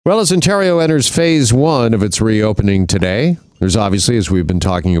Well, as Ontario enters phase one of its reopening today, there's obviously, as we've been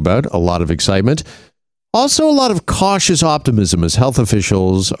talking about, a lot of excitement. Also, a lot of cautious optimism as health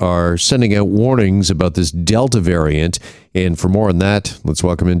officials are sending out warnings about this Delta variant. And for more on that, let's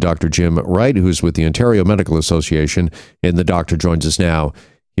welcome in Dr. Jim Wright, who's with the Ontario Medical Association. And the doctor joins us now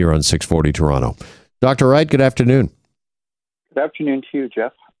here on 640 Toronto. Dr. Wright, good afternoon. Good afternoon to you,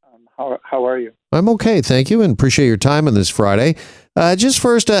 Jeff. How are you? I'm okay, thank you, and appreciate your time on this Friday. Just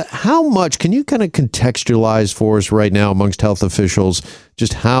first, how much, can you kind of contextualize for us right now amongst health officials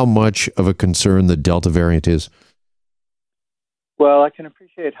just how much of a concern the Delta variant is? Well, I can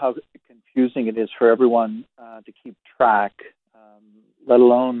appreciate how confusing it is for everyone to keep track, let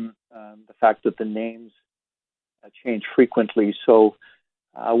alone the fact that the names change frequently. So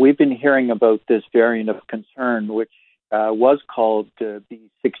we've been hearing about this variant of concern, which was called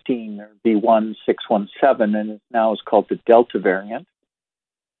B16 or B1617, and it now is called the Delta variant.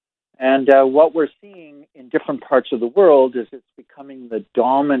 And what we're seeing in different parts of the world is it's becoming the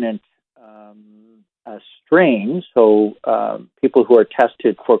dominant strain. So people who are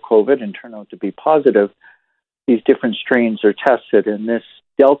tested for COVID and turn out to be positive, these different strains are tested, and this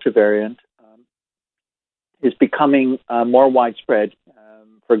Delta variant is becoming more widespread.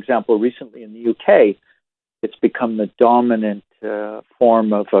 For example, recently in the UK, it's become the dominant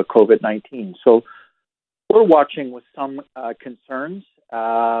form of COVID-19. So we're watching with some concerns,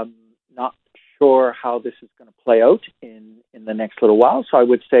 not sure how this is going to play out in the next little while. So I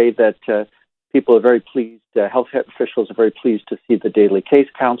would say that people are very pleased, health officials are very pleased to see the daily case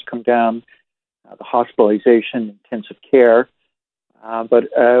counts come down, the hospitalization, intensive care, but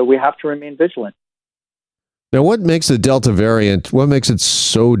we have to remain vigilant. Now, what makes the Delta variant, what makes it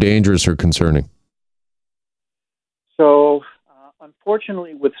so dangerous or concerning? So,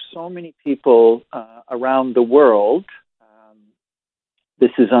 unfortunately, with so many people around the world,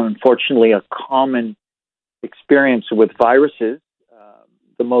 this is unfortunately a common experience with viruses.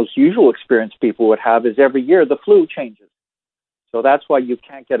 The most usual experience people would have is every year the flu changes. So that's why you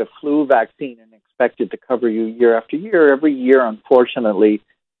can't get a flu vaccine and expect it to cover you year after year. Every year, unfortunately,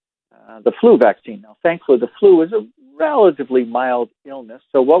 the flu vaccine. Now, thankfully, the flu is a relatively mild illness.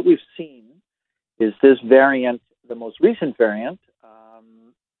 So what we've seen is this variant, the most recent variant,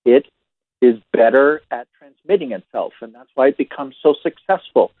 it is better at transmitting itself, and that's why it becomes so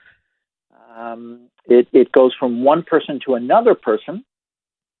successful. It goes from one person to another person,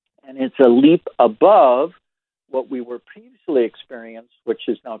 and it's a leap above what we were previously experienced, which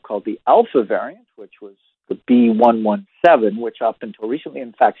is now called the Alpha variant, which was the B117, which up until recently,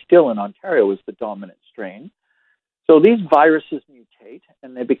 in fact, still in Ontario, is the dominant strain. So these viruses mutate,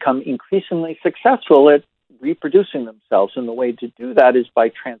 and they become increasingly successful at reproducing themselves, and the way to do that is by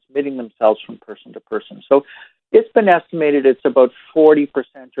transmitting themselves from person to person. So it's been estimated it's about 40%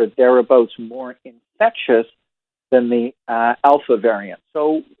 or thereabouts more infectious than the Alpha variant.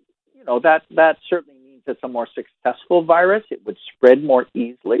 So, you know, that certainly means it's a more successful virus. It would spread more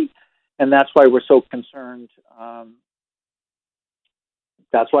easily, and that's why we're so concerned.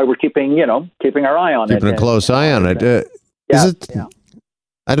 That's why we're keeping our eye on it. Keeping a close eye on it. Yeah.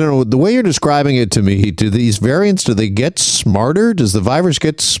 I don't know, the way you're describing it to me, do these variants, do they get smarter? Does the virus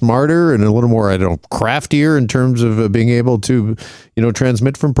get smarter and a little more, craftier in terms of being able to,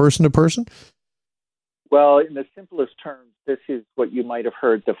 transmit from person to person? Well, in the simplest terms, this is what you might have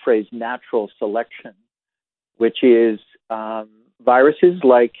heard the phrase natural selection, which is viruses,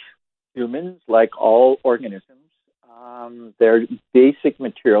 like humans, like all organisms, their basic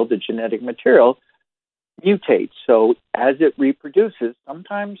material, the genetic material, mutates. So as it reproduces,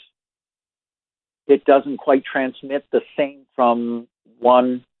 sometimes it doesn't quite transmit the same from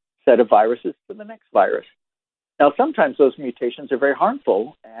one set of viruses to the next virus. Now, sometimes those mutations are very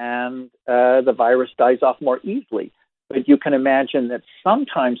harmful and the virus dies off more easily. But you can imagine that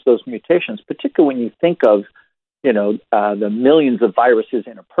sometimes those mutations, particularly when you think of, the millions of viruses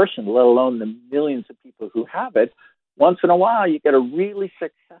in a person, let alone the millions of people who have it, once in a while you get a really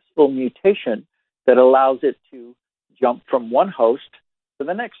successful mutation that allows it to jump from one host to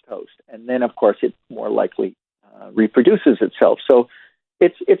the next host. And then, of course, it more likely reproduces itself. So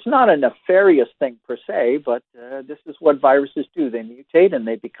it's not a nefarious thing per se, but this is what viruses do. They mutate and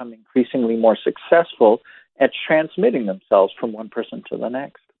they become increasingly more successful at transmitting themselves from one person to the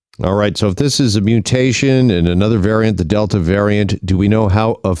next. All right. So if this is a mutation and another variant, the Delta variant, do we know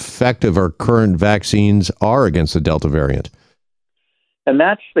how effective our current vaccines are against the Delta variant? And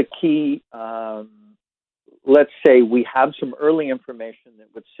that's the key. Let's say we have some early information that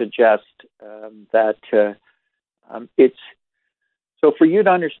would suggest that it's so for you to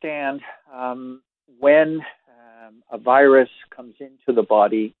understand when a virus comes into the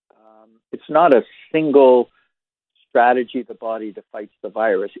body, it's not a single strategy the body to fight the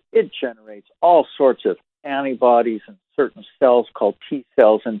virus. It generates all sorts of antibodies and certain cells called T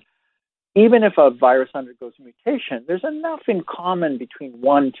cells. And even if a virus undergoes mutation, there's enough in common between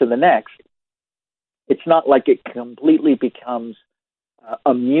one to the next. It's not like it completely becomes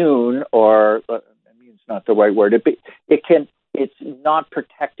immune, or immune's not the right word. It's not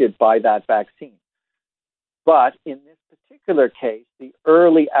protected by that vaccine. But in this particular case, the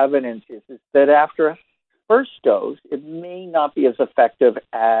early evidence is that after a first dose, it may not be as effective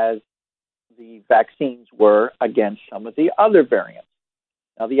as the vaccines were against some of the other variants.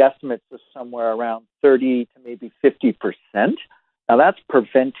 Now, the estimates are somewhere around 30 to maybe 50%. Now, that's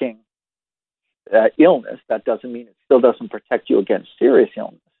preventing illness. That doesn't mean it still doesn't protect you against serious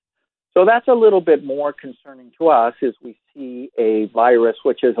illness. So that's a little bit more concerning to us, as we see a virus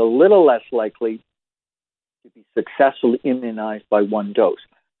which is a little less likely to be successfully immunized by one dose.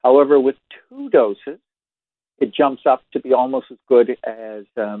 However, with 2 doses, it jumps up to be almost as good as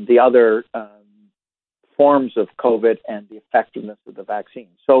the other forms of COVID and the effectiveness of the vaccine.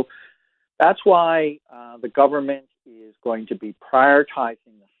 So that's why the government is going to be prioritizing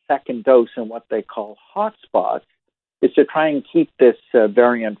the second dose in what they call hotspots, is to try and keep this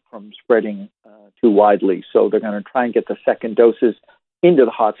variant from spreading too widely. So they're going to try and get the second doses into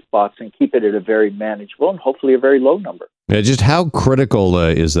the hotspots and keep it at a very manageable and hopefully a very low number. Yeah, just how critical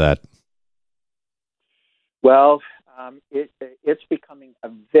is that? Well, it's becoming a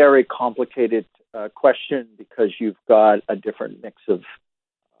very complicated question, because you've got a different mix of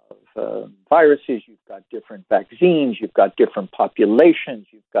viruses, you've got different vaccines, you've got different populations,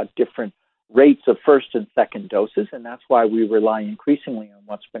 you've got different rates of first and second doses, and that's why we rely increasingly on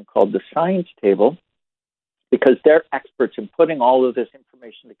what's been called the science table, because they're experts in putting all of this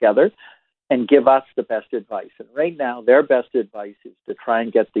information together and give us the best advice. And right now, their best advice is to try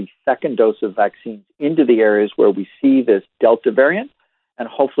and get the second dose of vaccines into the areas where we see this Delta variant, and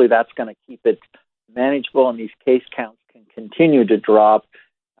hopefully that's going to keep it manageable and these case counts can continue to drop.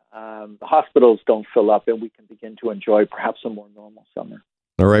 The hospitals don't fill up, and we can begin to enjoy perhaps a more normal summer.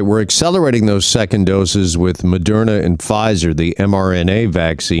 All right, we're accelerating those second doses with Moderna and Pfizer, the mRNA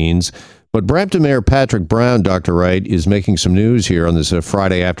vaccines. But Brampton Mayor Patrick Brown, Dr. Wright, is making some news here on this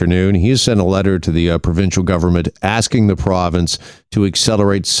Friday afternoon. He has sent a letter to the provincial government asking the province to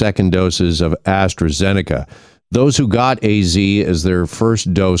accelerate second doses of AstraZeneca. Those who got AZ as their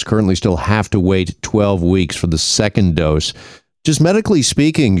first dose currently still have to wait 12 weeks for the second dose. Just medically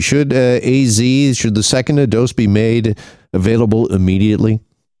speaking, should the second dose be made available immediately?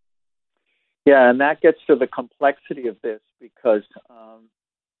 Yeah, and that gets to the complexity of this, because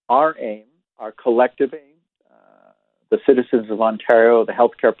our aim, our collective aim, the citizens of Ontario, the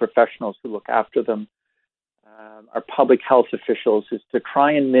healthcare professionals who look after them, our public health officials, is to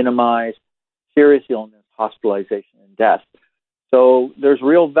try and minimize serious illness, hospitalization, and death. So there's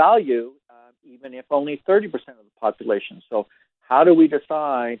real value, even if only 30% of the population. So how do we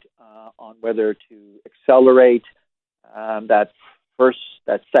decide on whether to accelerate that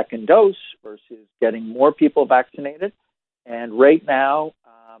second dose versus getting more people vaccinated? And right now,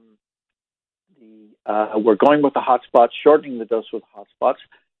 we're going with the hotspots, shortening the dose with hotspots.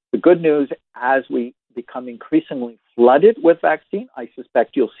 The good news, as we become increasingly flooded with vaccine, I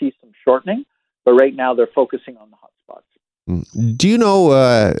suspect you'll see some shortening. But right now, they're focusing on the hotspots. Do you know,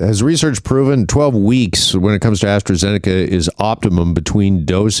 has research proven 12 weeks when it comes to AstraZeneca is optimum between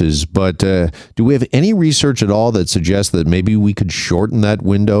doses, but do we have any research at all that suggests that maybe we could shorten that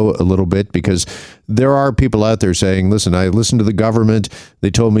window a little bit? Because there are people out there saying, listen, I listened to the government.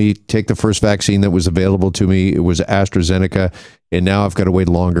 They told me take the first vaccine that was available to me. It was AstraZeneca, and now I've got to wait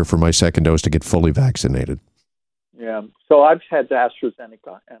longer for my second dose to get fully vaccinated. Yeah, so I've had the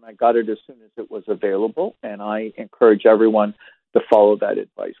AstraZeneca, and I got it as soon as it was available, and I encourage everyone to follow that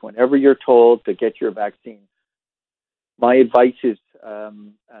advice. Whenever you're told to get your vaccine, my advice is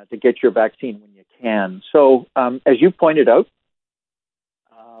to get your vaccine when you can. So as you pointed out,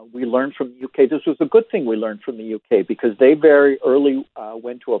 we learned from the UK. This was a good thing we learned from the UK, because they very early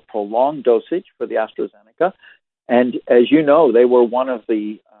went to a prolonged dosage for the AstraZeneca. And as you know, they were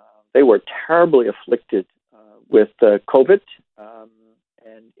they were terribly afflicted with COVID,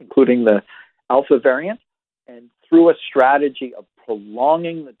 and including the Alpha variant. And through a strategy of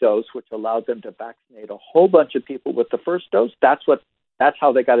prolonging the dose, which allowed them to vaccinate a whole bunch of people with the first dose, that's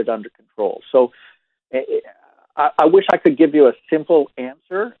how they got it under control. So I wish I could give you a simple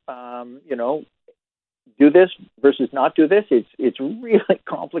answer. Do this versus not do this. It's really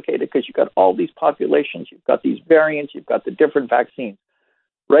complicated, because you've got all these populations, you've got these variants, you've got the different vaccines.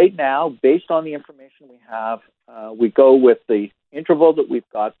 right now, based on the information we have, we go with the interval that we've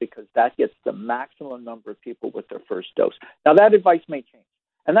got because that gets the maximum number of people with their first dose. Now, that advice may change.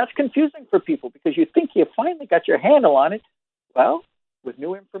 And that's confusing for people because you think you finally got your handle on it. Well, with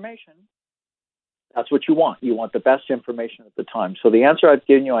new information, that's what you want. You want the best information at the time. So the answer I've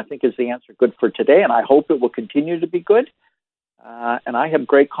given you, I think, is the answer good for today, and I hope it will continue to be good. And I have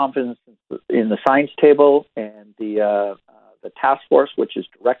great confidence in the science table and the task force, which is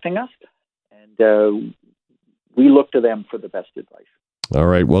directing us. And we look to them for the best advice. All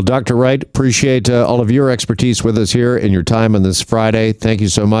right. Well, Dr. Wright, appreciate all of your expertise with us here and your time on this Friday. Thank you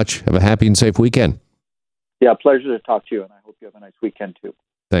so much. Have a happy and safe weekend. Yeah, pleasure to talk to you, and I hope you have a nice weekend too.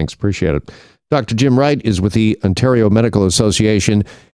 Thanks. Appreciate it. Dr. Jim Wright is with the Ontario Medical Association.